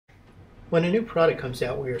When a new product comes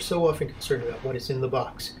out, we are so often concerned about what is in the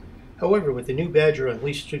box. However, with the new Badger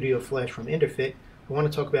Unleashed Studio Flash from Interfit, we want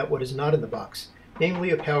to talk about what is not in the box,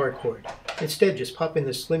 namely a power cord. Instead, just pop in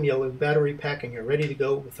this slim yellow battery pack and you're ready to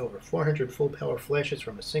go with over 400 full power flashes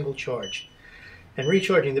from a single charge. And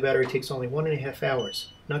recharging the battery takes only 1.5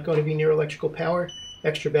 hours. Not going to be near electrical power?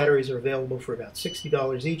 Extra batteries are available for about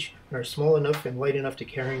 $60 each and are small enough and light enough to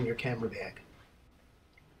carry in your camera bag.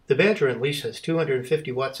 The Badger Unleashed has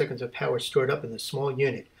 250 watt-seconds of power stored up in this small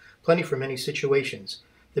unit, plenty for many situations.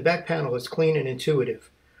 The back panel is clean and intuitive.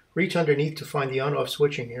 Reach underneath to find the on-off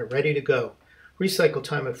switch and you're ready to go. Recycle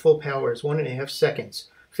time at full power is 1.5 seconds,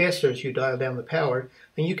 faster as you dial down the power,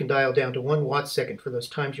 and you can dial down to 1 watt-second for those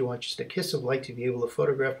times you want just a kiss of light to be able to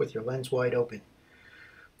photograph with your lens wide open.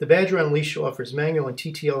 The Badger Unleashed offers manual and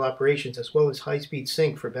TTL operations as well as high-speed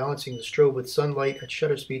sync for balancing the strobe with sunlight at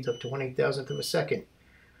shutter speeds up to 1/8,000th of a second.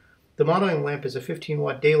 The modeling lamp is a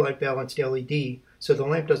 15-watt daylight balanced LED, so the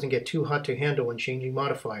lamp doesn't get too hot to handle when changing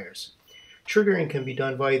modifiers. Triggering can be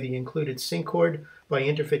done via the included sync cord, by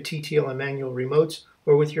Interfit TTL and manual remotes,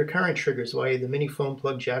 or with your current triggers via the mini foam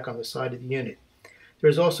plug jack on the side of the unit. There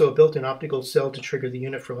is also a built-in optical cell to trigger the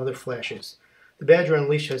unit from other flashes. The Badger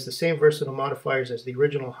Unleashed has the same versatile modifiers as the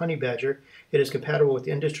original Honey Badger. It is compatible with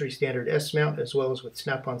industry standard S-mount as well as with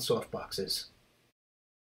snap-on softboxes.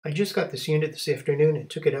 I just got this unit this afternoon and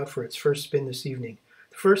took it out for its first spin this evening.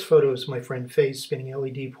 The first photo is my friend Faye's spinning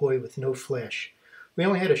LED poi with no flash. We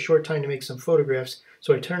only had a short time to make some photographs,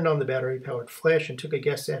 so I turned on the battery-powered flash and took a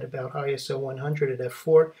guess at about ISO 100 at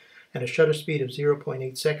f4 and a shutter speed of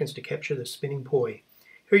 0.8 seconds to capture the spinning poi.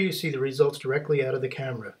 Here you see the results directly out of the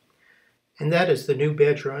camera. And that is the new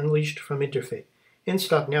Badger Unleashed from Interfit. In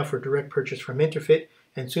stock now for direct purchase from Interfit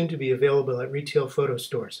and soon to be available at retail photo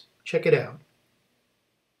stores. Check it out.